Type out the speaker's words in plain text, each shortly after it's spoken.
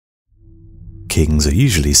kings are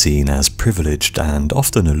usually seen as privileged and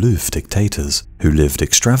often aloof dictators who lived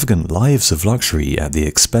extravagant lives of luxury at the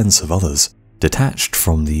expense of others, detached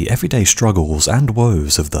from the everyday struggles and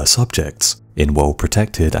woes of their subjects, in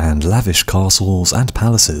well-protected and lavish castles and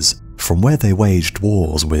palaces, from where they waged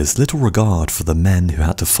wars with little regard for the men who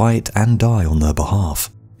had to fight and die on their behalf,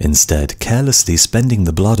 instead carelessly spending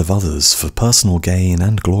the blood of others for personal gain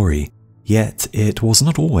and glory. Yet it was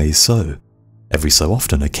not always so. Every so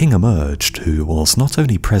often a king emerged who was not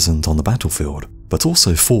only present on the battlefield, but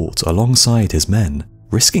also fought alongside his men,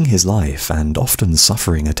 risking his life and often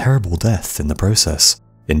suffering a terrible death in the process,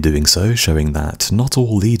 in doing so showing that not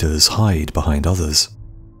all leaders hide behind others.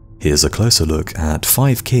 Here's a closer look at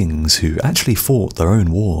 5 kings who actually fought their own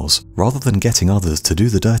wars rather than getting others to do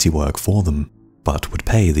the dirty work for them, but would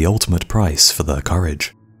pay the ultimate price for their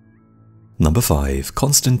courage. Number 5.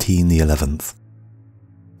 Constantine XI.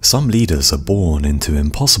 Some leaders are born into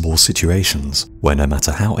impossible situations where no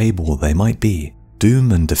matter how able they might be,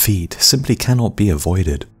 doom and defeat simply cannot be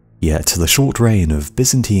avoided. Yet the short reign of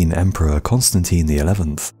Byzantine Emperor Constantine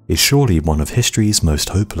XI is surely one of history's most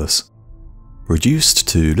hopeless. Reduced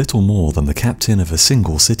to little more than the captain of a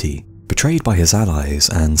single city, betrayed by his allies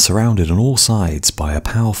and surrounded on all sides by a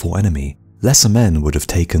powerful enemy, lesser men would have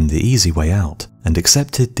taken the easy way out and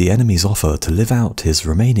accepted the enemy's offer to live out his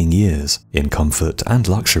remaining years in comfort and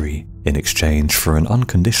luxury in exchange for an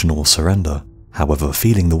unconditional surrender. However,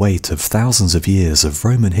 feeling the weight of thousands of years of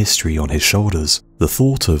Roman history on his shoulders, the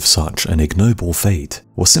thought of such an ignoble fate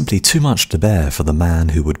was simply too much to bear for the man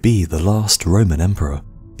who would be the last Roman emperor,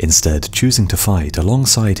 instead choosing to fight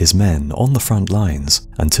alongside his men on the front lines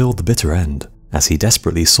until the bitter end, as he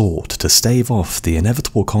desperately sought to stave off the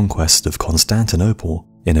inevitable conquest of Constantinople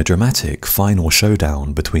in a dramatic final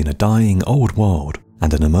showdown between a dying old world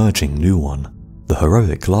and an emerging new one. The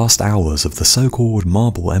heroic last hours of the so-called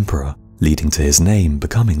Marble Emperor, leading to his name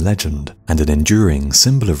becoming legend and an enduring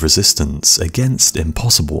symbol of resistance against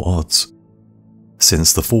impossible odds.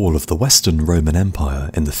 Since the fall of the Western Roman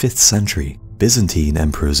Empire in the 5th century, Byzantine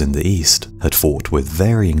emperors in the East had fought with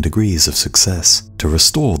varying degrees of success to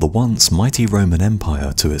restore the once mighty Roman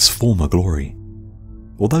Empire to its former glory.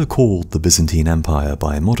 Although called the Byzantine Empire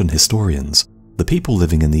by modern historians, the people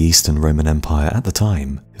living in the Eastern Roman Empire at the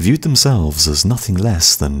time viewed themselves as nothing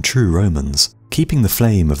less than true Romans, keeping the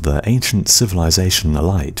flame of their ancient civilization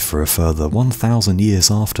alight for a further 1,000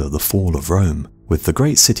 years after the fall of Rome, with the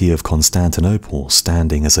great city of Constantinople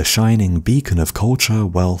standing as a shining beacon of culture,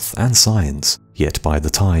 wealth, and science. Yet by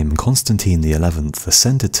the time Constantine XI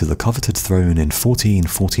ascended to the coveted throne in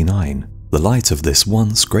 1449, the light of this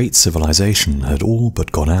once great civilization had all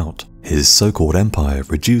but gone out, his so-called empire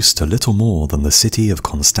reduced to little more than the city of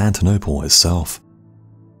Constantinople itself.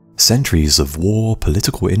 Centuries of war,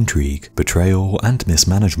 political intrigue, betrayal, and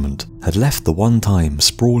mismanagement had left the one-time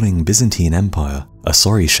sprawling Byzantine Empire a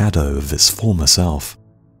sorry shadow of its former self.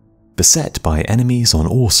 Beset by enemies on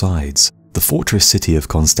all sides, the fortress city of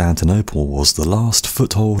Constantinople was the last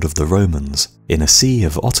foothold of the Romans in a sea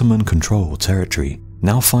of Ottoman-controlled territory,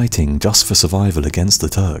 now fighting just for survival against the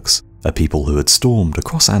Turks, a people who had stormed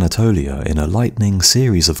across Anatolia in a lightning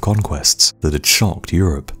series of conquests that had shocked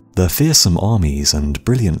Europe, their fearsome armies and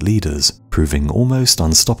brilliant leaders proving almost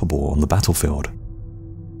unstoppable on the battlefield.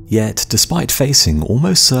 Yet, despite facing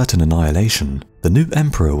almost certain annihilation, the new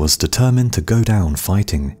emperor was determined to go down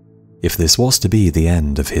fighting. If this was to be the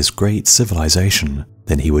end of his great civilization,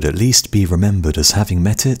 then he would at least be remembered as having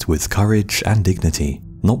met it with courage and dignity,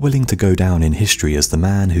 not willing to go down in history as the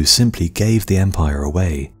man who simply gave the empire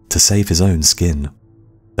away to save his own skin.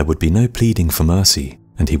 There would be no pleading for mercy,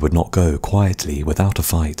 and he would not go quietly without a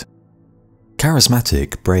fight.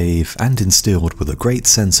 Charismatic, brave, and instilled with a great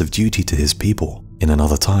sense of duty to his people, in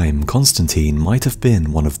another time Constantine might have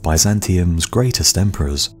been one of Byzantium's greatest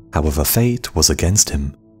emperors, however fate was against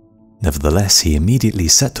him. Nevertheless, he immediately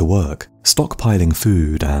set to work, stockpiling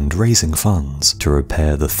food and raising funds to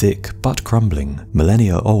repair the thick but crumbling,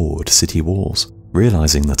 millennia-old city walls,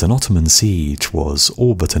 realizing that an Ottoman siege was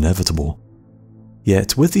all but inevitable.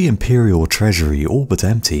 Yet with the imperial treasury all but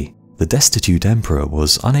empty, the destitute emperor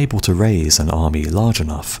was unable to raise an army large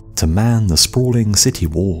enough to man the sprawling city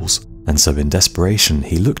walls, and so in desperation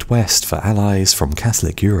he looked west for allies from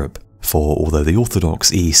Catholic Europe, for although the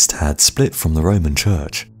Orthodox East had split from the Roman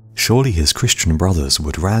Church, surely his Christian brothers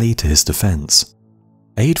would rally to his defense.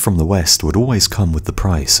 Aid from the West would always come with the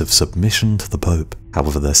price of submission to the Pope,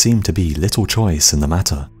 however there seemed to be little choice in the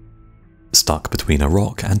matter. Stuck between a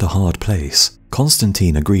rock and a hard place,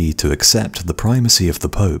 Constantine agreed to accept the primacy of the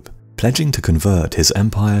Pope, pledging to convert his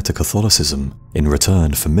empire to Catholicism in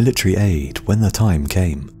return for military aid when the time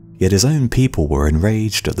came. yet his own people were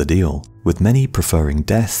enraged at the deal, with many preferring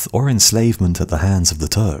death or enslavement at the hands of the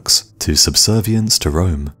Turks to subservience to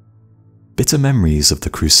Rome. Bitter memories of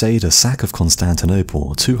the Crusader sack of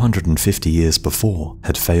Constantinople 250 years before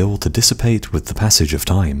had failed to dissipate with the passage of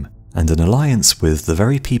time, and an alliance with the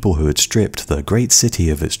very people who had stripped the great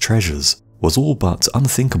city of its treasures was all but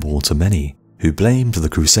unthinkable to many, who blamed the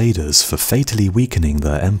Crusaders for fatally weakening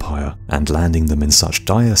their empire and landing them in such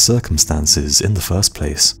dire circumstances in the first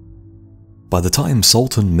place. By the time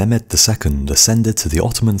Sultan Mehmed II ascended to the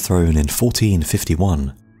Ottoman throne in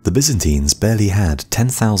 1451, the Byzantines barely had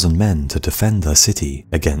 10,000 men to defend their city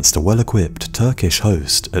against a well-equipped Turkish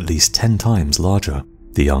host at least 10 times larger,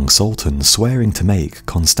 the young Sultan swearing to make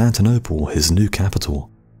Constantinople his new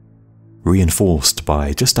capital. Reinforced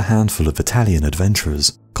by just a handful of Italian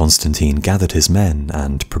adventurers, Constantine gathered his men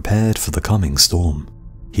and prepared for the coming storm.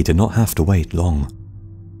 He did not have to wait long.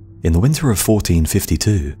 In the winter of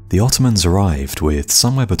 1452, the Ottomans arrived with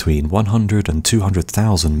somewhere between 100 and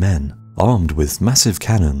 200,000 men, armed with massive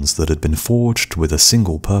cannons that had been forged with a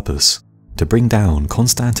single purpose: to bring down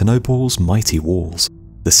Constantinople's mighty walls.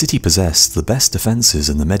 The city possessed the best defences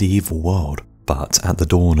in the medieval world, but at the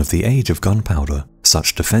dawn of the age of gunpowder,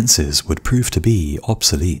 such defences would prove to be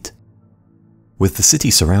obsolete. With the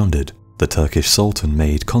city surrounded, the Turkish Sultan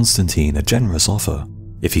made Constantine a generous offer.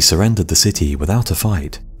 If he surrendered the city without a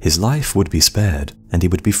fight, his life would be spared, and he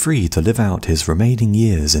would be free to live out his remaining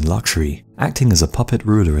years in luxury, acting as a puppet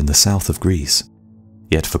ruler in the south of Greece.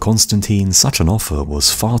 Yet for Constantine, such an offer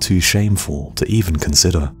was far too shameful to even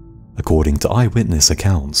consider. According to eyewitness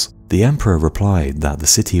accounts, the emperor replied that the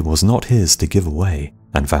city was not his to give away,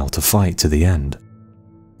 and vowed to fight to the end.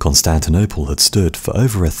 Constantinople had stood for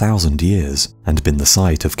over 1,000 years and been the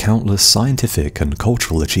site of countless scientific and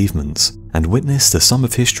cultural achievements, and witness to some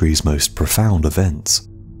of history's most profound events.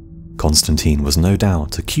 Constantine was no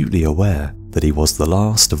doubt acutely aware that he was the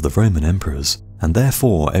last of the Roman emperors, and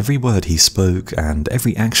therefore every word he spoke and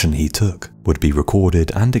every action he took would be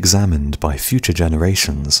recorded and examined by future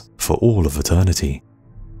generations for all of eternity.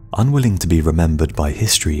 Unwilling to be remembered by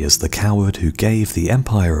history as the coward who gave the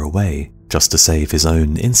empire away just to save his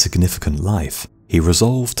own insignificant life, he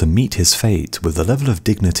resolved to meet his fate with a level of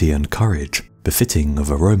dignity and courage befitting of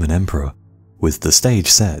a Roman emperor. With the stage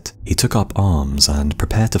set, he took up arms and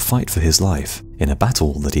prepared to fight for his life in a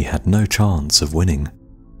battle that he had no chance of winning.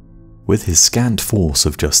 With his scant force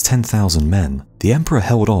of just 10,000 men, the emperor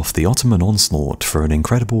held off the Ottoman onslaught for an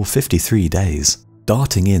incredible 53 days,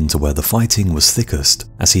 darting into where the fighting was thickest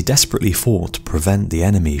as he desperately fought to prevent the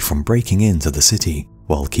enemy from breaking into the city,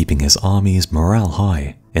 while keeping his army's morale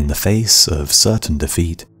high in the face of certain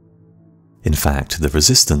defeat. In fact, the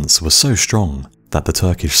resistance was so strong that the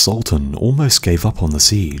Turkish Sultan almost gave up on the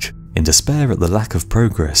siege, in despair at the lack of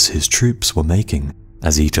progress his troops were making,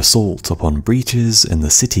 as each assault upon breaches in the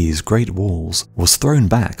city's great walls was thrown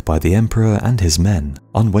back by the emperor and his men,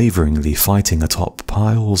 unwaveringly fighting atop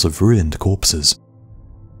piles of ruined corpses.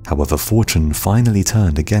 However, fortune finally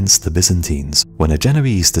turned against the Byzantines when a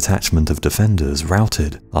Genoese detachment of defenders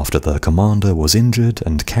routed after their commander was injured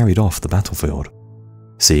and carried off the battlefield.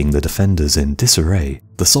 Seeing the defenders in disarray,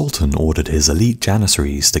 the Sultan ordered his elite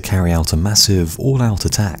janissaries to carry out a massive, all-out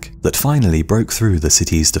attack that finally broke through the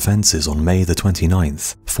city's defences on May the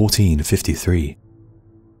 29th, 1453.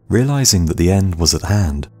 Realizing that the end was at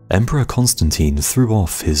hand, Emperor Constantine threw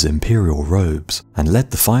off his imperial robes and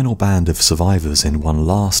led the final band of survivors in one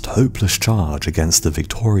last hopeless charge against the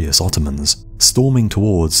victorious Ottomans, storming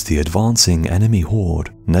towards the advancing enemy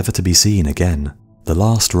horde, never to be seen again, the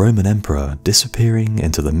last Roman emperor disappearing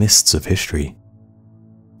into the mists of history.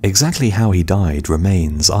 Exactly how he died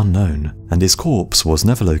remains unknown, and his corpse was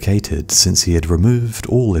never located since he had removed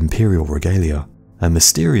all imperial regalia, a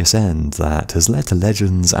mysterious end that has led to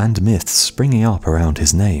legends and myths springing up around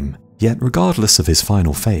his name. Yet regardless of his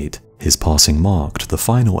final fate, his passing marked the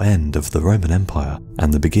final end of the Roman Empire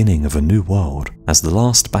and the beginning of a new world, as the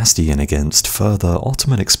last bastion against further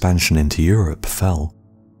Ottoman expansion into Europe fell.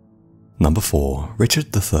 Number 4.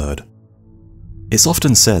 Richard III. It's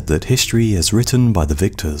often said that history is written by the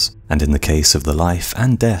victors, and in the case of the life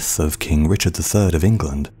and death of King Richard III of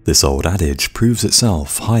England, this old adage proves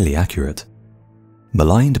itself highly accurate.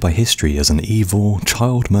 Maligned by history as an evil,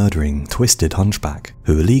 child-murdering, twisted hunchback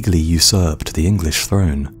who illegally usurped the English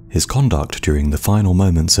throne, his conduct during the final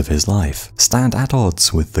moments of his life stand at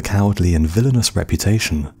odds with the cowardly and villainous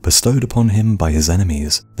reputation bestowed upon him by his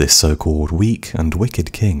enemies, this so-called weak and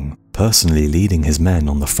wicked king, personally leading his men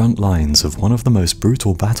on the front lines of one of the most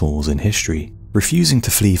brutal battles in history, refusing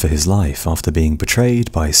to flee for his life after being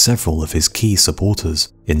betrayed by several of his key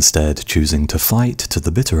supporters, instead choosing to fight to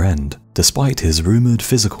the bitter end, despite his rumoured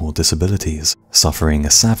physical disabilities, suffering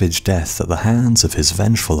a savage death at the hands of his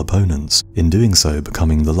vengeful opponents, in doing so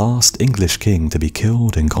becoming the last English king to be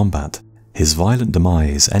killed in combat, his violent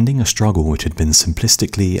demise ending a struggle which had been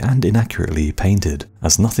simplistically and inaccurately painted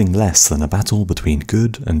as nothing less than a battle between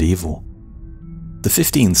good and evil. The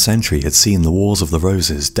 15th century had seen the Wars of the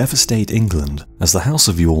Roses devastate England as the House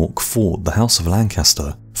of York fought the House of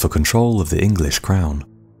Lancaster for control of the English crown.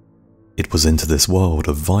 It was into this world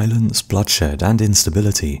of violence, bloodshed and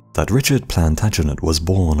instability that Richard Plantagenet was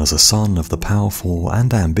born as a son of the powerful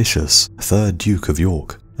and ambitious 3rd Duke of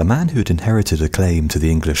York, a man who had inherited a claim to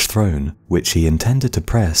the English throne, which he intended to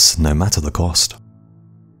press no matter the cost.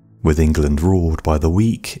 With England ruled by the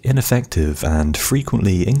weak, ineffective and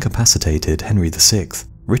frequently incapacitated Henry VI,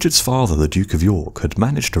 Richard's father, the Duke of York, had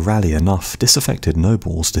managed to rally enough disaffected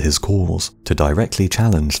nobles to his cause to directly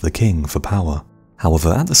challenge the king for power. However,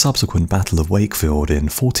 at the subsequent Battle of Wakefield in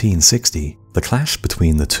 1460, the clash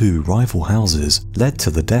between the two rival houses led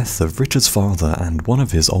to the death of Richard's father and one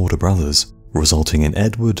of his older brothers, resulting in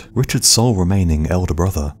Edward, Richard's sole remaining elder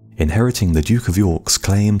brother, inheriting the Duke of York's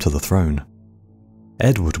claim to the throne.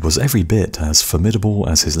 Edward was every bit as formidable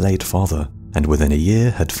as his late father, and within a year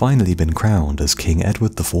had finally been crowned as King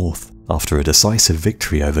Edward IV, after a decisive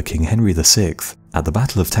victory over King Henry VI at the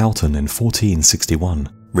Battle of Towton in 1461,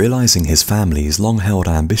 realising his family's long-held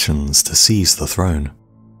ambitions to seize the throne.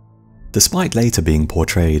 Despite later being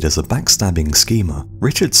portrayed as a backstabbing schemer,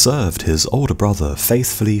 Richard served his older brother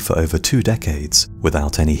faithfully for over 2 decades,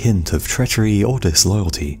 without any hint of treachery or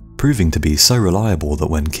disloyalty, proving to be so reliable that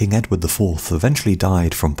when King Edward IV eventually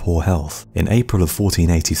died from poor health in April of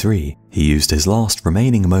 1483, he used his last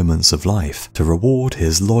remaining moments of life to reward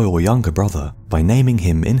his loyal younger brother by naming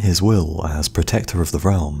him in his will as protector of the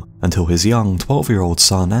realm, until his young 12-year-old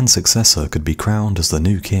son and successor could be crowned as the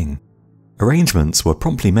new king. Arrangements were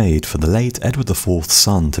promptly made for the late Edward IV's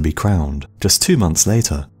son to be crowned just 2 months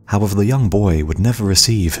later. However, the young boy would never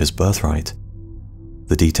receive his birthright.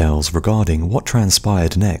 The details regarding what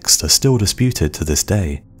transpired next are still disputed to this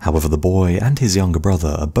day. However, the boy and his younger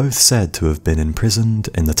brother are both said to have been imprisoned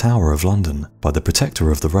in the Tower of London by the protector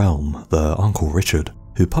of the realm, their Uncle Richard,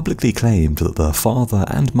 who publicly claimed that their father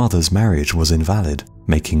and mother's marriage was invalid,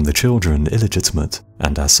 making the children illegitimate,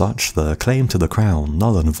 and as such their claim to the crown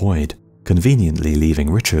null and void, conveniently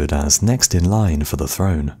leaving Richard as next in line for the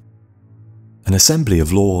throne. An assembly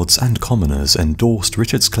of lords and commoners endorsed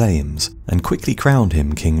Richard's claims and quickly crowned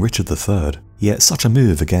him King Richard III, yet such a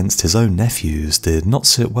move against his own nephews did not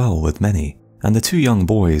sit well with many, and the 2 young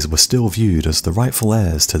boys were still viewed as the rightful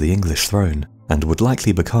heirs to the English throne, and would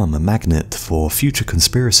likely become a magnet for future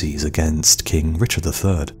conspiracies against King Richard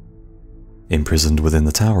III. Imprisoned within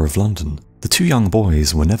the Tower of London, the 2 young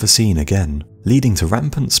boys were never seen again, leading to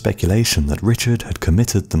rampant speculation that Richard had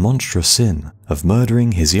committed the monstrous sin of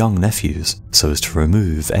murdering his young nephews so as to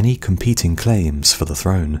remove any competing claims for the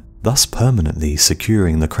throne, thus permanently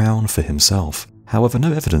securing the crown for himself. However,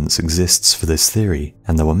 no evidence exists for this theory,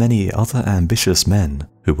 and there were many other ambitious men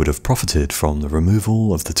who would have profited from the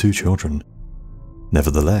removal of the 2 children.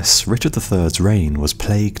 Nevertheless, Richard III's reign was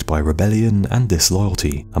plagued by rebellion and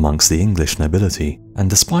disloyalty amongst the English nobility, and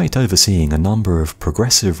despite overseeing a number of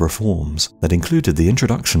progressive reforms that included the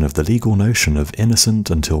introduction of the legal notion of innocent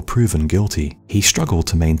until proven guilty, he struggled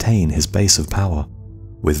to maintain his base of power.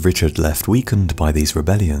 With Richard left weakened by these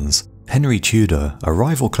rebellions, Henry Tudor, a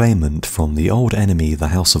rival claimant from the old enemy the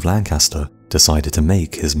House of Lancaster, decided to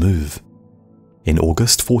make his move. In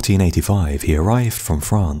August 1485 he arrived from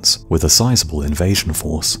France with a sizable invasion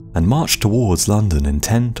force and marched towards London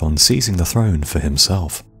intent on seizing the throne for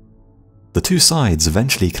himself. The 2 sides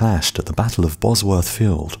eventually clashed at the Battle of Bosworth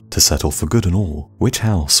Field to settle for good and all which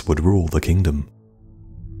house would rule the kingdom.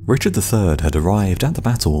 Richard III had arrived at the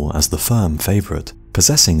battle as the firm favourite,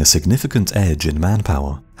 possessing a significant edge in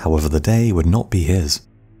manpower. However, the day would not be his.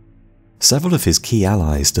 Several of his key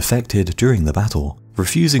allies defected during the battle,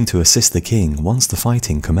 refusing to assist the king once the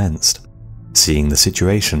fighting commenced. Seeing the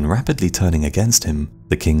situation rapidly turning against him,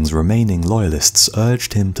 the king's remaining loyalists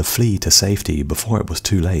urged him to flee to safety before it was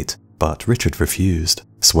too late, but Richard refused,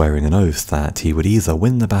 swearing an oath that he would either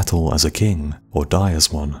win the battle as a king or die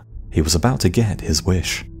as one. He was about to get his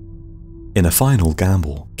wish. In a final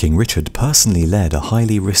gamble, King Richard personally led a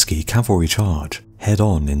highly risky cavalry charge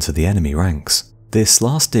head-on into the enemy ranks. This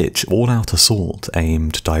last-ditch all-out assault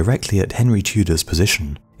aimed directly at Henry Tudor's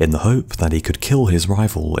position, in the hope that he could kill his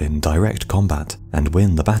rival in direct combat and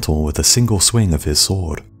win the battle with a single swing of his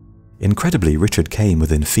sword. Incredibly, Richard came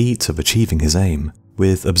within feet of achieving his aim,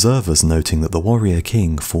 with observers noting that the warrior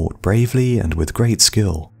king fought bravely and with great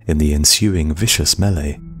skill in the ensuing vicious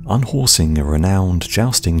melee, unhorsing a renowned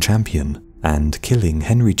jousting champion and killing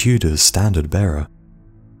Henry Tudor's standard bearer.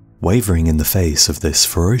 Wavering in the face of this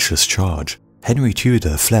ferocious charge, Henry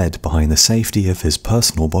Tudor fled behind the safety of his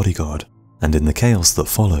personal bodyguard, and in the chaos that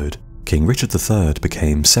followed, King Richard III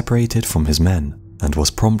became separated from his men and was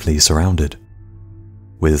promptly surrounded.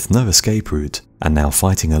 With no escape route, and now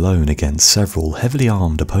fighting alone against several heavily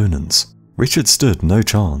armed opponents, Richard stood no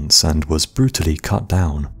chance and was brutally cut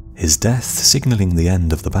down, his death signalling the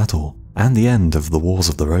end of the battle and the end of the Wars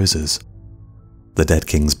of the Roses. The dead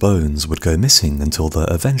king's bones would go missing until their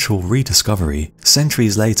eventual rediscovery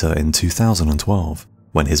centuries later in 2012,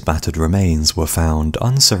 when his battered remains were found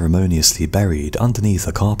unceremoniously buried underneath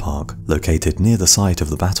a car park located near the site of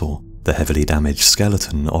the battle, the heavily damaged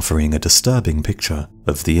skeleton offering a disturbing picture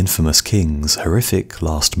of the infamous king's horrific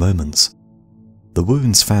last moments. The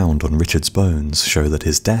wounds found on Richard's bones show that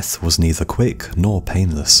his death was neither quick nor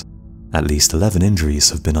painless. At least 11 injuries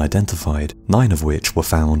have been identified, 9 of which were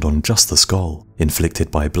found on just the skull, inflicted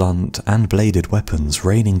by blunt and bladed weapons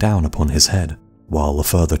raining down upon his head, while a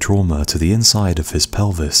further trauma to the inside of his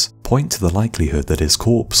pelvis point to the likelihood that his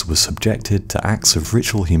corpse was subjected to acts of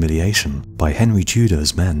ritual humiliation by Henry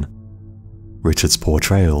Tudor's men. Richard's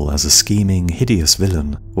portrayal as a scheming, hideous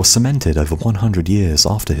villain was cemented over 100 years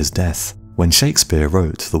after his death, when Shakespeare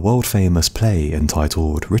wrote the world-famous play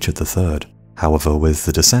entitled Richard III. However, with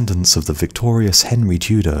the descendants of the victorious Henry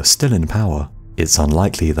Tudor still in power, it's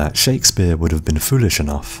unlikely that Shakespeare would have been foolish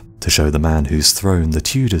enough to show the man whose throne the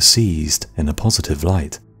Tudors seized in a positive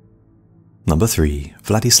light. Number 3.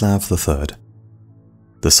 Vladislav III.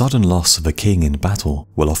 The sudden loss of a king in battle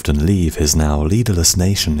will often leave his now leaderless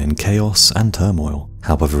nation in chaos and turmoil.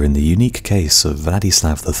 However, in the unique case of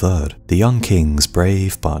Vladislav III, the young king's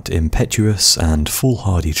brave but impetuous and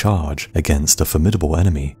foolhardy charge against a formidable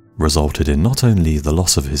enemy resulted in not only the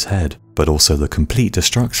loss of his head, but also the complete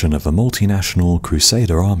destruction of a multinational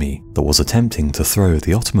crusader army that was attempting to throw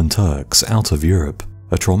the Ottoman Turks out of Europe,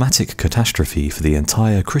 a traumatic catastrophe for the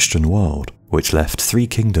entire Christian world, which left 3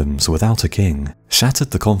 kingdoms without a king,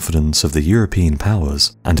 shattered the confidence of the European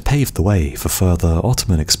powers, and paved the way for further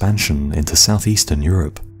Ottoman expansion into southeastern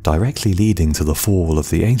Europe, directly leading to the fall of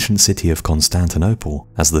the ancient city of Constantinople,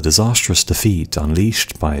 as the disastrous defeat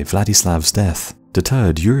unleashed by Vladislav's death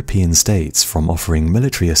deterred European states from offering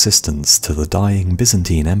military assistance to the dying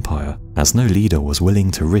Byzantine Empire, as no leader was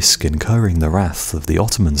willing to risk incurring the wrath of the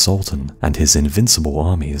Ottoman Sultan and his invincible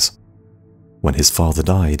armies. When his father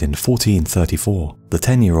died in 1434, the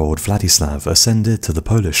 10-year-old Vladislav ascended to the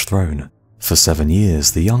Polish throne. For 7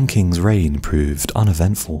 years, the young king's reign proved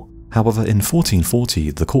uneventful. However, in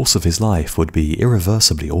 1440, the course of his life would be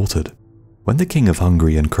irreversibly altered. When the king of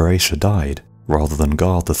Hungary and Croatia died, rather than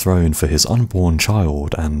guard the throne for his unborn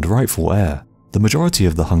child and rightful heir, the majority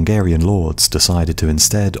of the Hungarian lords decided to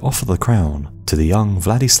instead offer the crown to the young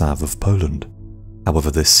Vladislav of Poland.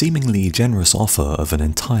 However, this seemingly generous offer of an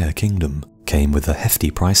entire kingdom came with a hefty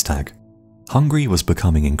price tag. Hungary was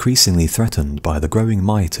becoming increasingly threatened by the growing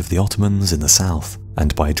might of the Ottomans in the south,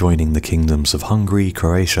 and by joining the kingdoms of Hungary,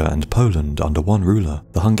 Croatia and Poland under one ruler,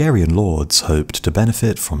 the Hungarian lords hoped to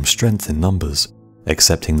benefit from strength in numbers.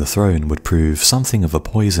 Accepting the throne would prove something of a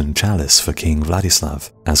poisoned chalice for King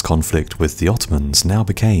Vladislav, as conflict with the Ottomans now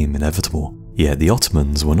became inevitable. Yet the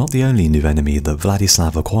Ottomans were not the only new enemy that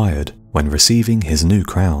Vladislav acquired when receiving his new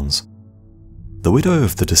crowns. The widow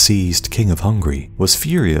of the deceased King of Hungary was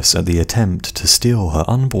furious at the attempt to steal her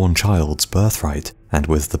unborn child's birthright, and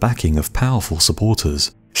with the backing of powerful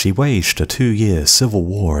supporters, she waged a 2-year civil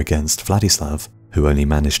war against Vladislav, who only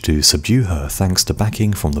managed to subdue her thanks to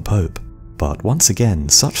backing from the Pope. But once again,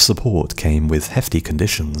 such support came with hefty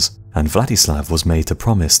conditions, and Vladislav was made to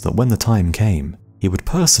promise that when the time came, he would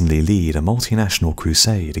personally lead a multinational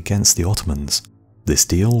crusade against the Ottomans. This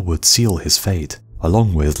deal would seal his fate,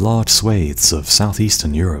 along with large swathes of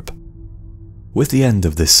southeastern Europe. With the end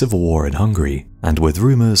of this civil war in Hungary, and with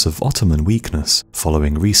rumours of Ottoman weakness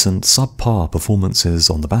following recent subpar performances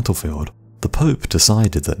on the battlefield, the Pope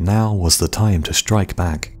decided that now was the time to strike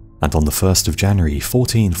back, and on the 1st of January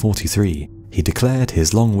 1443, he declared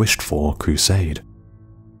his long-wished-for crusade.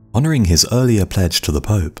 Honouring his earlier pledge to the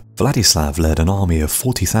Pope, Vladislav led an army of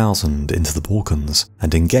 40,000 into the Balkans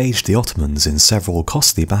and engaged the Ottomans in several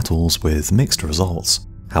costly battles with mixed results.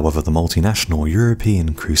 However, the multinational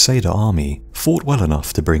European Crusader army fought well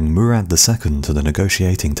enough to bring Murad II to the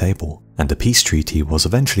negotiating table, and a peace treaty was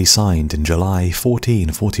eventually signed in July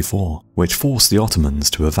 1444, which forced the Ottomans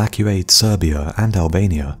to evacuate Serbia and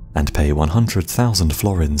Albania and pay 100,000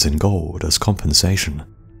 florins in gold as compensation.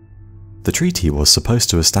 The treaty was supposed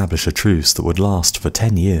to establish a truce that would last for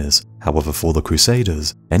 10 years, however for the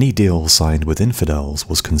Crusaders, any deal signed with infidels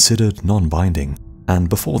was considered non-binding, and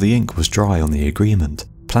before the ink was dry on the agreement,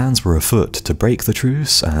 plans were afoot to break the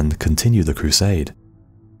truce and continue the crusade.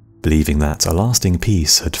 Believing that a lasting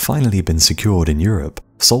peace had finally been secured in Europe,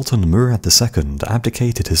 Sultan Murad II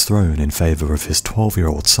abdicated his throne in favour of his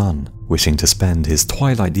 12-year-old son, wishing to spend his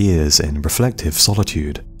twilight years in reflective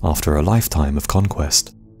solitude after a lifetime of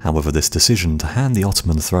conquest. However, this decision to hand the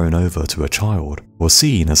Ottoman throne over to a child was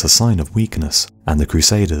seen as a sign of weakness, and the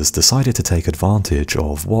Crusaders decided to take advantage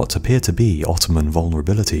of what appeared to be Ottoman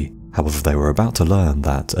vulnerability. However, they were about to learn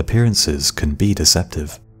that appearances can be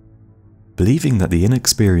deceptive. Believing that the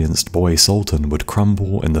inexperienced boy Sultan would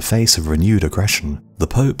crumble in the face of renewed aggression, the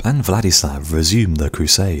Pope and Vladislav resumed their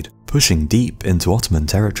crusade, pushing deep into Ottoman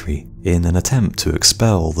territory in an attempt to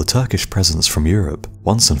expel the Turkish presence from Europe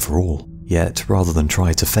once and for all. Yet, rather than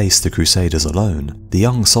try to face the Crusaders alone, the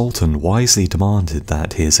young Sultan wisely demanded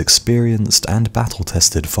that his experienced and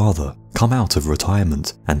battle-tested father come out of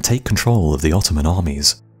retirement and take control of the Ottoman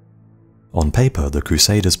armies. On paper, the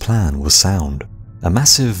Crusaders' plan was sound. A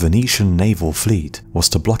massive Venetian naval fleet was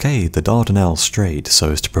to blockade the Dardanelles Strait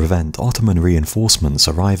so as to prevent Ottoman reinforcements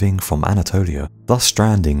arriving from Anatolia, thus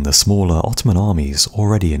stranding the smaller Ottoman armies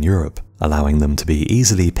already in Europe, allowing them to be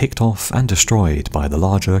easily picked off and destroyed by the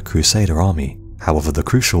larger Crusader army. However, the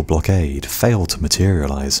crucial blockade failed to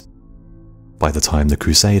materialize. By the time the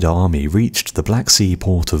Crusader army reached the Black Sea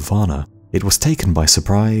port of Varna, it was taken by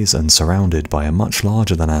surprise and surrounded by a much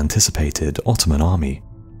larger than anticipated Ottoman army.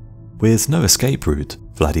 With no escape route,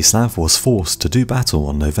 Vladislav was forced to do battle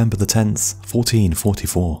on November 10th,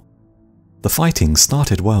 1444. The fighting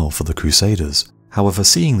started well for the Crusaders. However,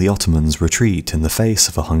 seeing the Ottomans retreat in the face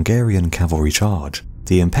of a Hungarian cavalry charge,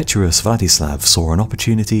 the impetuous Vladislav saw an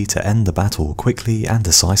opportunity to end the battle quickly and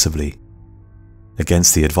decisively.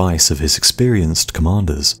 Against the advice of his experienced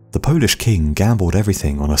commanders, the Polish king gambled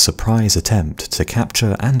everything on a surprise attempt to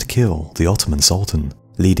capture and kill the Ottoman Sultan,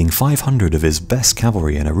 leading 500 of his best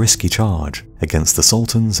cavalry in a risky charge against the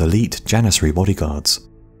Sultan's elite Janissary bodyguards.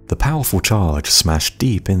 The powerful charge smashed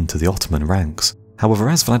deep into the Ottoman ranks. However,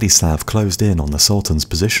 as Vladislav closed in on the Sultan's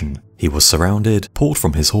position, he was surrounded, pulled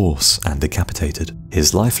from his horse, and decapitated,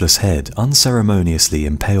 his lifeless head unceremoniously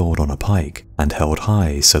impaled on a pike and held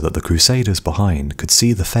high so that the Crusaders behind could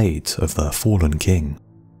see the fate of their fallen king.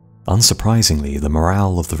 Unsurprisingly, the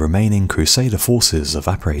morale of the remaining Crusader forces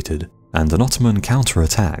evaporated, and an Ottoman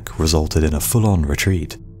counterattack resulted in a full-on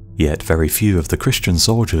retreat. Yet very few of the Christian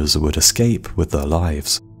soldiers would escape with their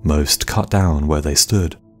lives, most cut down where they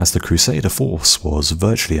stood, as the Crusader force was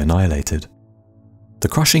virtually annihilated. The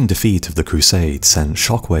crushing defeat of the Crusade sent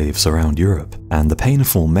shockwaves around Europe, and the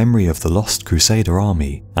painful memory of the lost Crusader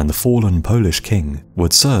army and the fallen Polish king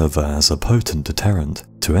would serve as a potent deterrent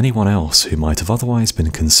to anyone else who might have otherwise been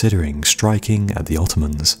considering striking at the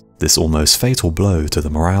Ottomans. This almost fatal blow to the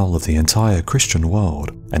morale of the entire Christian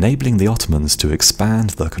world, enabling the Ottomans to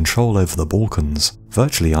expand their control over the Balkans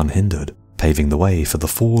virtually unhindered, paving the way for the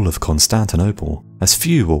fall of Constantinople, as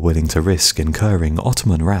few were willing to risk incurring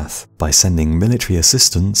Ottoman wrath by sending military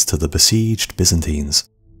assistance to the besieged Byzantines.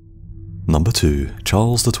 Number 2.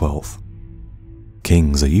 Charles XII.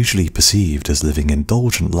 Kings are usually perceived as living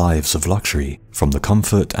indulgent lives of luxury from the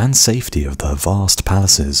comfort and safety of their vast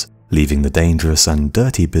palaces, leaving the dangerous and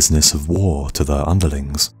dirty business of war to their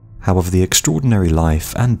underlings. However, the extraordinary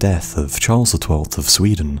life and death of Charles XII of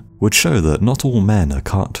Sweden would show that not all men are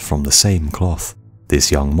cut from the same cloth.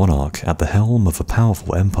 This young monarch at the helm of a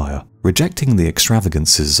powerful empire, rejecting the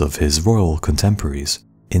extravagances of his royal contemporaries,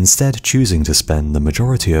 instead choosing to spend the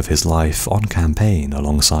majority of his life on campaign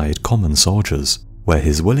alongside common soldiers, where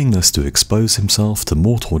his willingness to expose himself to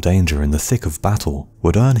mortal danger in the thick of battle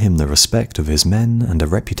would earn him the respect of his men and a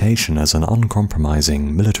reputation as an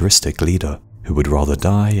uncompromising militaristic leader, who would rather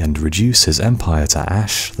die and reduce his empire to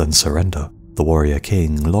ash than surrender, the warrior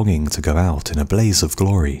king longing to go out in a blaze of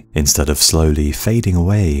glory instead of slowly fading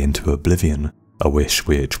away into oblivion, a wish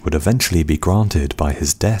which would eventually be granted by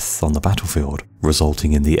his death on the battlefield,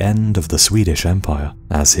 resulting in the end of the Swedish Empire,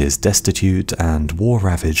 as his destitute and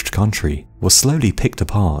war-ravaged country was slowly picked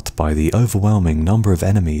apart by the overwhelming number of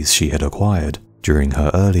enemies she had acquired during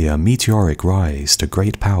her earlier meteoric rise to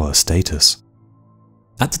great power status.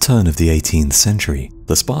 At the turn of the 18th century,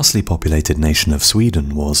 the sparsely populated nation of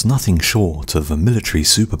Sweden was nothing short of a military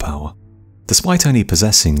superpower. Despite only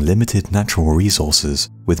possessing limited natural resources,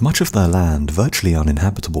 with much of their land virtually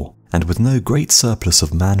uninhabitable, and with no great surplus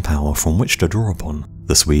of manpower from which to draw upon,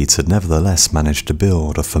 the Swedes had nevertheless managed to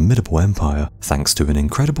build a formidable empire thanks to an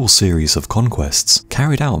incredible series of conquests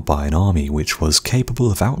carried out by an army which was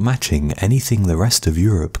capable of outmatching anything the rest of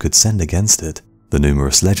Europe could send against it. The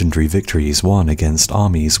numerous legendary victories won against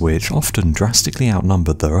armies which often drastically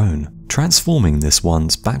outnumbered their own, transforming this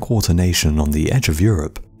once backwater nation on the edge of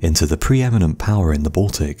Europe into the preeminent power in the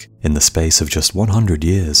Baltic in the space of just 100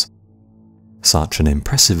 years. Such an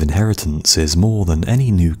impressive inheritance is more than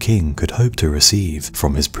any new king could hope to receive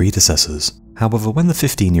from his predecessors. However, when the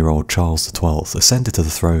 15-year-old Charles XII ascended to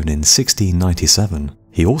the throne in 1697,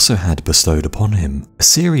 he also had bestowed upon him a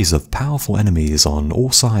series of powerful enemies on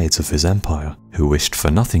all sides of his empire, who wished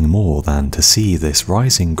for nothing more than to see this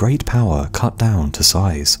rising great power cut down to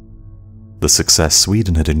size. The success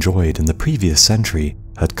Sweden had enjoyed in the previous century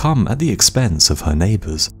had come at the expense of her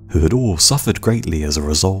neighbours, who had all suffered greatly as a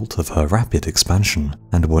result of her rapid expansion,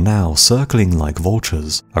 and were now circling like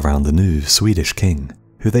vultures around the new Swedish king,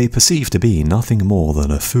 who they perceived to be nothing more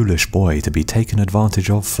than a foolish boy to be taken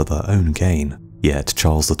advantage of for their own gain. Yet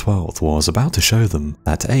Charles XII was about to show them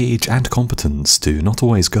that age and competence do not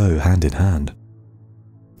always go hand in hand.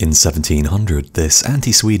 In 1700, this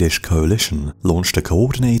anti-Swedish coalition launched a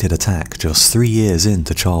coordinated attack just 3 years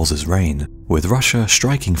into Charles's reign, with Russia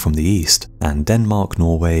striking from the east, and Denmark,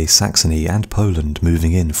 Norway, Saxony and Poland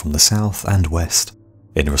moving in from the south and west.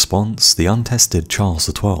 In response, the untested Charles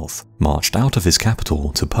XII marched out of his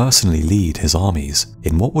capital to personally lead his armies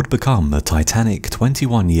in what would become a titanic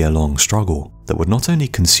 21-year-long struggle that would not only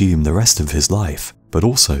consume the rest of his life, but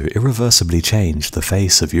also irreversibly change the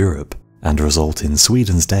face of Europe, and result in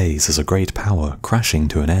Sweden's days as a great power crashing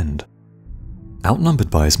to an end.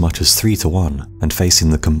 Outnumbered by as much as 3-1, and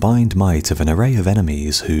facing the combined might of an array of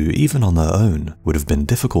enemies who, even on their own, would have been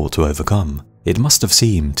difficult to overcome, it must have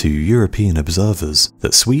seemed to European observers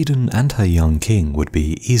that Sweden and her young king would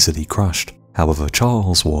be easily crushed. However,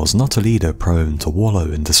 Charles was not a leader prone to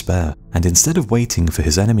wallow in despair, and instead of waiting for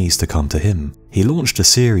his enemies to come to him, he launched a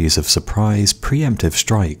series of surprise, preemptive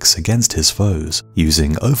strikes against his foes,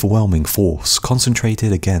 using overwhelming force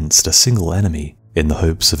concentrated against a single enemy, in the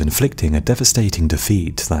hopes of inflicting a devastating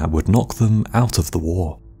defeat that would knock them out of the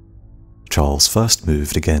war. Charles first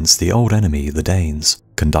moved against the old enemy, the Danes,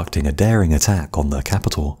 conducting a daring attack on their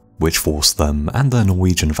capital, which forced them and their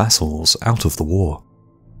Norwegian vassals out of the war.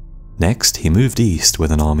 Next, he moved east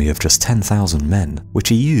with an army of just 10,000 men, which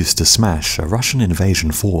he used to smash a Russian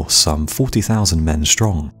invasion force some 40,000 men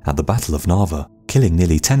strong at the Battle of Narva, killing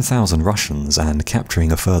nearly 10,000 Russians and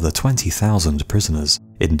capturing a further 20,000 prisoners,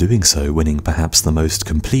 in doing so winning perhaps the most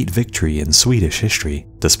complete victory in Swedish history,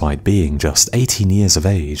 despite being just 18 years of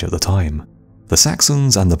age at the time. The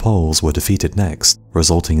Saxons and the Poles were defeated next,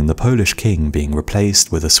 resulting in the Polish king being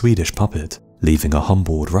replaced with a Swedish puppet, leaving a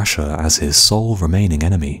humbled Russia as his sole remaining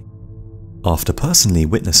enemy. After personally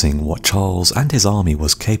witnessing what Charles and his army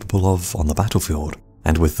was capable of on the battlefield,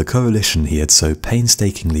 and with the coalition he had so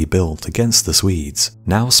painstakingly built against the Swedes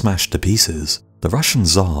now smashed to pieces, the Russian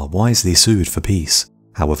Tsar wisely sued for peace.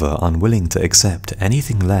 However, unwilling to accept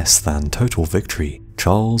anything less than total victory,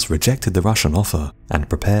 Charles rejected the Russian offer and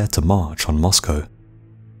prepared to march on Moscow.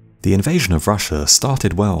 The invasion of Russia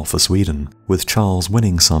started well for Sweden, with Charles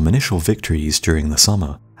winning some initial victories during the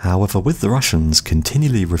summer. However, with the Russians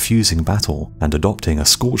continually refusing battle and adopting a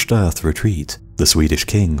scorched earth retreat, the Swedish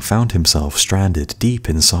king found himself stranded deep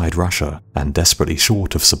inside Russia and desperately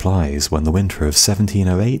short of supplies when the winter of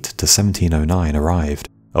 1708 to 1709 arrived,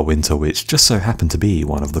 a winter which just so happened to be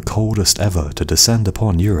one of the coldest ever to descend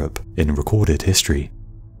upon Europe in recorded history.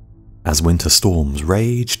 As winter storms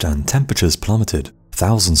raged and temperatures plummeted,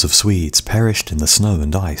 thousands of Swedes perished in the snow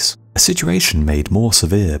and ice, a situation made more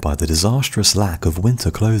severe by the disastrous lack of winter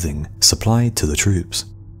clothing supplied to the troops.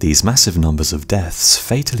 These massive numbers of deaths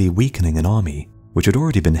fatally weakening an army, which had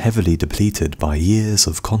already been heavily depleted by years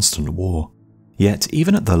of constant war. Yet,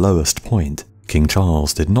 even at their lowest point, King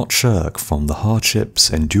Charles did not shirk from the hardships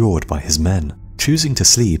endured by his men, choosing to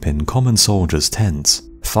sleep in common soldiers' tents,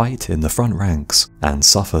 fight in the front ranks, and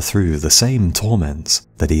suffer through the same torments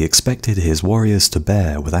that he expected his warriors to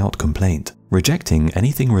bear without complaint, rejecting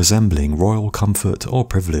anything resembling royal comfort or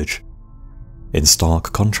privilege. In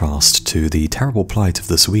stark contrast to the terrible plight of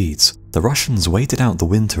the Swedes, the Russians waited out the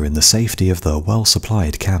winter in the safety of their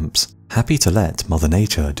well-supplied camps, happy to let Mother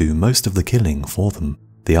Nature do most of the killing for them,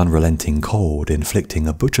 the unrelenting cold inflicting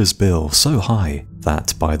a butcher's bill so high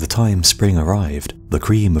that by the time spring arrived, the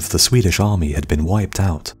cream of the Swedish army had been wiped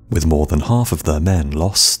out, with more than half of their men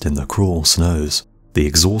lost in the cruel snows, the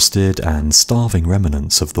exhausted and starving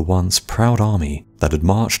remnants of the once proud army that had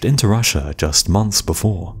marched into Russia just months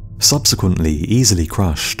before. Subsequently easily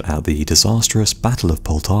crushed at the disastrous Battle of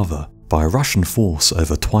Poltava, by a Russian force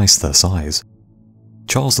over twice their size.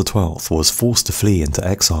 Charles XII was forced to flee into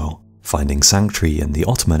exile, finding sanctuary in the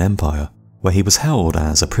Ottoman Empire, where he was held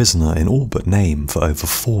as a prisoner in all but name for over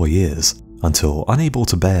 4 years, until unable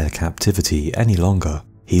to bear captivity any longer,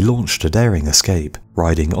 he launched a daring escape,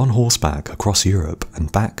 riding on horseback across Europe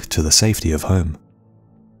and back to the safety of home.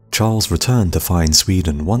 Charles returned to find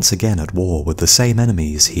Sweden once again at war with the same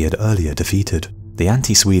enemies he had earlier defeated, the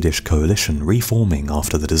anti-Swedish coalition reforming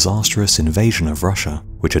after the disastrous invasion of Russia,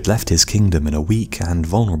 which had left his kingdom in a weak and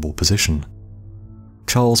vulnerable position.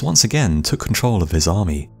 Charles once again took control of his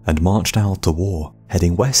army and marched out to war,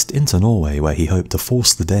 heading west into Norway where he hoped to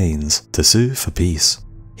force the Danes to sue for peace.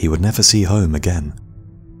 He would never see home again.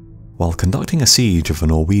 While conducting a siege of a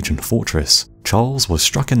Norwegian fortress, Charles was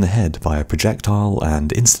struck in the head by a projectile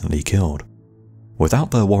and instantly killed.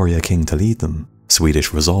 Without their warrior king to lead them,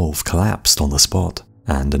 Swedish resolve collapsed on the spot,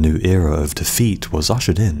 and a new era of defeat was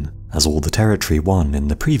ushered in as all the territory won in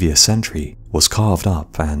the previous century was carved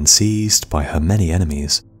up and seized by her many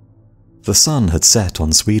enemies. The sun had set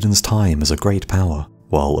on Sweden's time as a great power,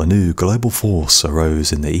 while a new global force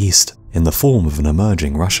arose in the east in the form of an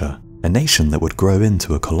emerging Russia, a nation that would grow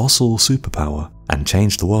into a colossal superpower and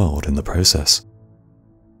change the world in the process.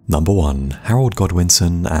 Number 1. Harold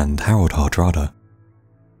Godwinson and Harald Hardrada.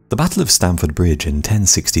 The Battle of Stamford Bridge in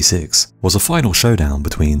 1066 was a final showdown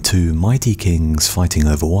between two mighty kings fighting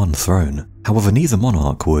over one throne. However, neither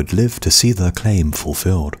monarch would live to see their claim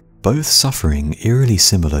fulfilled, both suffering eerily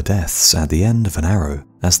similar deaths at the end of an arrow,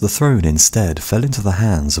 as the throne instead fell into the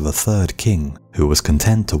hands of a third king, who was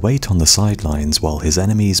content to wait on the sidelines while his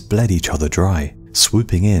enemies bled each other dry,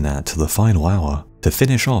 swooping in at the final hour to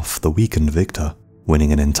finish off the weakened victor,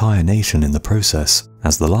 winning an entire nation in the process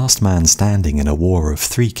as the last man standing in a war of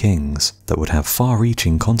 3 kings that would have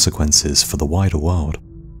far-reaching consequences for the wider world.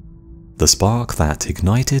 The spark that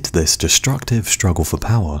ignited this destructive struggle for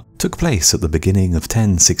power took place at the beginning of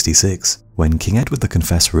 1066, when King Edward the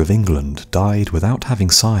Confessor of England died without having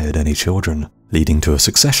sired any children, leading to a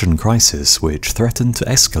succession crisis which threatened to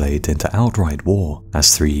escalate into outright war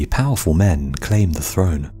as 3 powerful men claimed the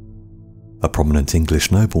throne. A prominent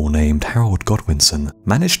English noble named Harold Godwinson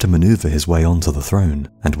managed to maneuver his way onto the throne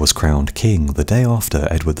and was crowned king the day after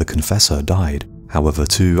Edward the Confessor died. However,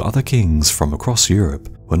 2 other kings from across Europe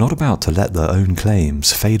were not about to let their own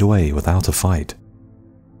claims fade away without a fight.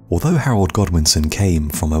 Although Harold Godwinson came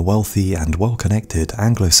from a wealthy and well-connected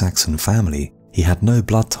Anglo-Saxon family, he had no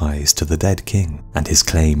blood ties to the dead king, and his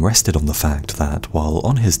claim rested on the fact that, while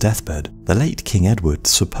on his deathbed, the late King Edward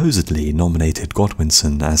supposedly nominated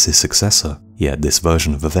Godwinson as his successor, yet this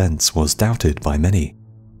version of events was doubted by many.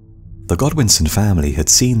 The Godwinson family had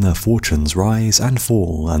seen their fortunes rise and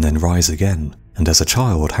fall and then rise again, and as a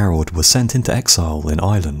child Harold was sent into exile in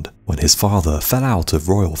Ireland when his father fell out of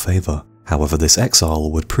royal favour. However, this exile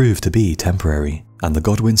would prove to be temporary, and the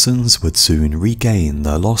Godwinsons would soon regain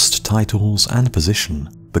their lost titles and position,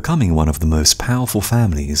 becoming one of the most powerful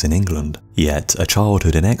families in England. Yet, a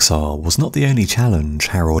childhood in exile was not the only challenge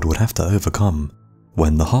Harold would have to overcome.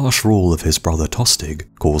 When the harsh rule of his brother Tostig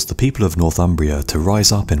caused the people of Northumbria to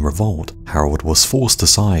rise up in revolt, Harold was forced to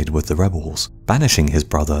side with the rebels, banishing his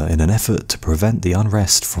brother in an effort to prevent the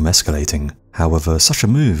unrest from escalating. However, such a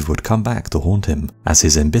move would come back to haunt him, as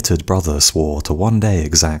his embittered brother swore to one day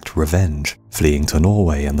exact revenge, fleeing to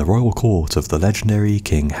Norway and the royal court of the legendary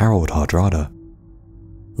King Harald Hardrada.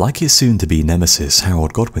 Like his soon-to-be nemesis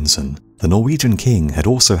Harold Godwinson, the Norwegian king had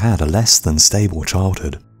also had a less than stable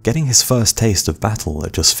childhood, getting his first taste of battle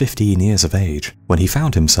at just 15 years of age, when he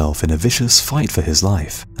found himself in a vicious fight for his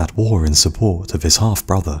life, at war in support of his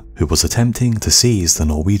half-brother, who was attempting to seize the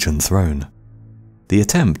Norwegian throne. The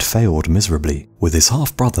attempt failed miserably, with his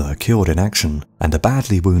half-brother killed in action, and a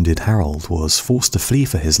badly wounded Harold was forced to flee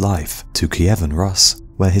for his life to Kievan Rus,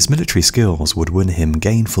 where his military skills would win him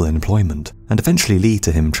gainful employment and eventually lead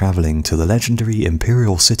to him travelling to the legendary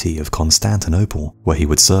imperial city of Constantinople, where he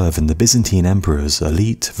would serve in the Byzantine Emperor's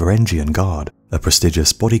elite Varangian Guard, a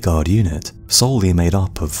prestigious bodyguard unit solely made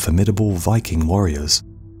up of formidable Viking warriors.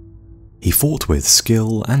 He fought with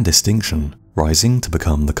skill and distinction, rising to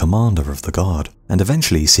become the commander of the Guard, and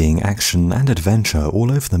eventually seeing action and adventure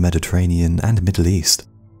all over the Mediterranean and Middle East.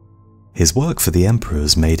 His work for the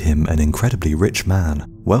emperors made him an incredibly rich man,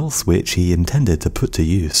 wealth which he intended to put to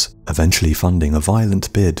use, eventually funding a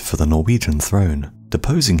violent bid for the Norwegian throne,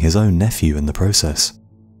 deposing his own nephew in the process.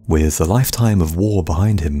 With a lifetime of war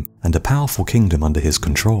behind him and a powerful kingdom under his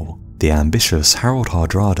control, the ambitious Harald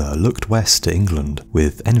Hardrada looked west to England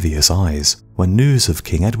with envious eyes when news of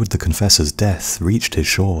King Edward the Confessor's death reached his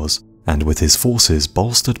shores, and with his forces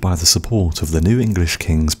bolstered by the support of the new English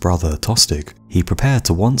king's brother Tostig, he prepared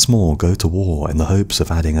to once more go to war in the hopes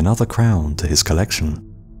of adding another crown to his collection.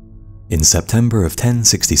 In September of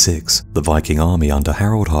 1066, the Viking army under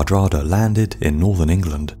Harald Hardrada landed in northern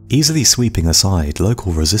England, easily sweeping aside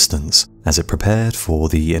local resistance as it prepared for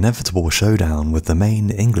the inevitable showdown with the main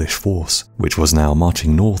English force, which was now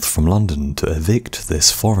marching north from London to evict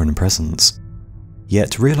this foreign presence.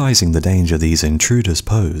 Yet realizing the danger these intruders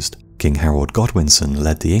posed, King Harold Godwinson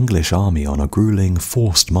led the English army on a grueling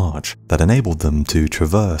forced march that enabled them to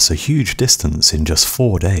traverse a huge distance in just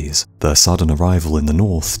 4 days, their sudden arrival in the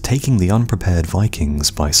north taking the unprepared Vikings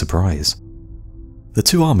by surprise. The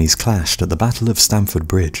two armies clashed at the Battle of Stamford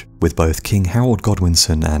Bridge, with both King Harold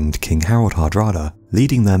Godwinson and King Harald Hardrada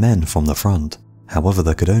leading their men from the front. However,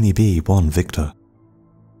 there could only be one victor.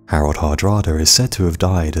 Harald Hardrada is said to have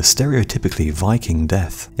died a stereotypically Viking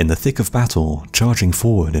death in the thick of battle, charging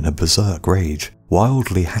forward in a berserk rage,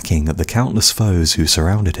 wildly hacking at the countless foes who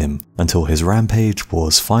surrounded him until his rampage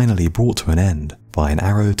was finally brought to an end by an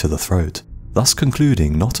arrow to the throat, thus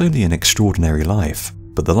concluding not only an extraordinary life,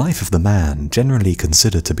 but the life of the man generally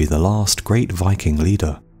considered to be the last great Viking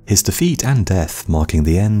leader, his defeat and death marking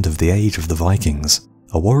the end of the Age of the Vikings,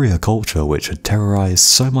 a warrior culture which had terrorized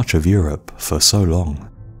so much of Europe for so long.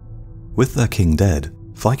 With their king dead,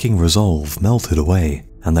 Viking resolve melted away,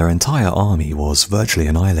 and their entire army was virtually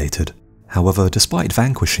annihilated. However, despite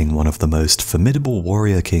vanquishing one of the most formidable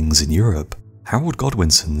warrior kings in Europe, Harold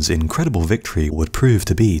Godwinson's incredible victory would prove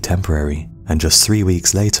to be temporary, and just 3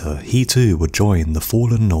 weeks later he too would join the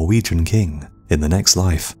fallen Norwegian king in the next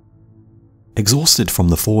life. Exhausted from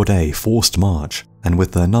the 4-day forced march, and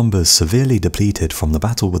with their numbers severely depleted from the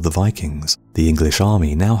battle with the Vikings, the English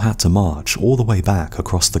army now had to march all the way back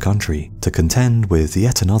across the country to contend with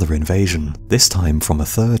yet another invasion, this time from a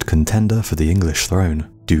third contender for the English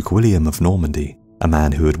throne, Duke William of Normandy, a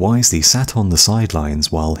man who had wisely sat on the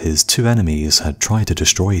sidelines while his two enemies had tried to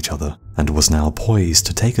destroy each other, and was now poised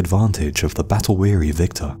to take advantage of the battle-weary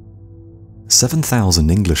victor.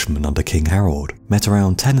 7,000 Englishmen under King Harold met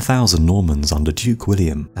around 10,000 Normans under Duke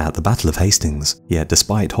William at the Battle of Hastings, yet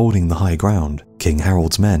despite holding the high ground, King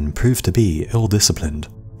Harold's men proved to be ill-disciplined,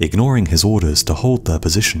 ignoring his orders to hold their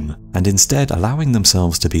position and instead allowing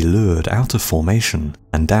themselves to be lured out of formation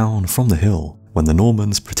and down from the hill when the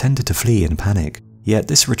Normans pretended to flee in panic. Yet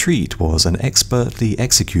this retreat was an expertly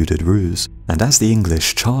executed ruse, and as the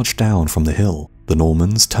English charged down from the hill, the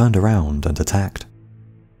Normans turned around and attacked.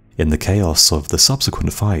 In the chaos of the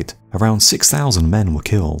subsequent fight, around 6,000 men were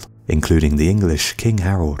killed, including the English King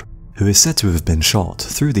Harold, who is said to have been shot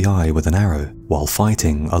through the eye with an arrow while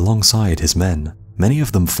fighting alongside his men, many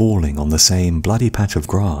of them falling on the same bloody patch of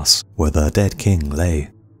grass where their dead king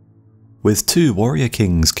lay. With 2 warrior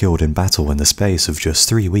kings killed in battle in the space of just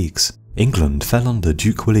 3 weeks, England fell under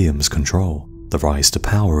Duke William's control, the rise to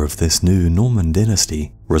power of this new Norman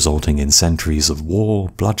dynasty resulting in centuries of war,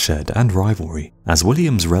 bloodshed and rivalry, as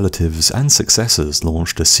William's relatives and successors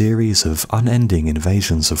launched a series of unending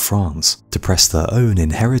invasions of France to press their own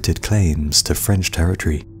inherited claims to French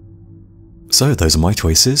territory. So those are my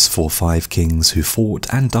choices for 5 kings who fought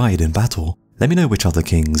and died in battle. Let me know which other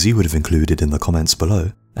kings you would have included in the comments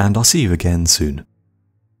below, and I'll see you again soon.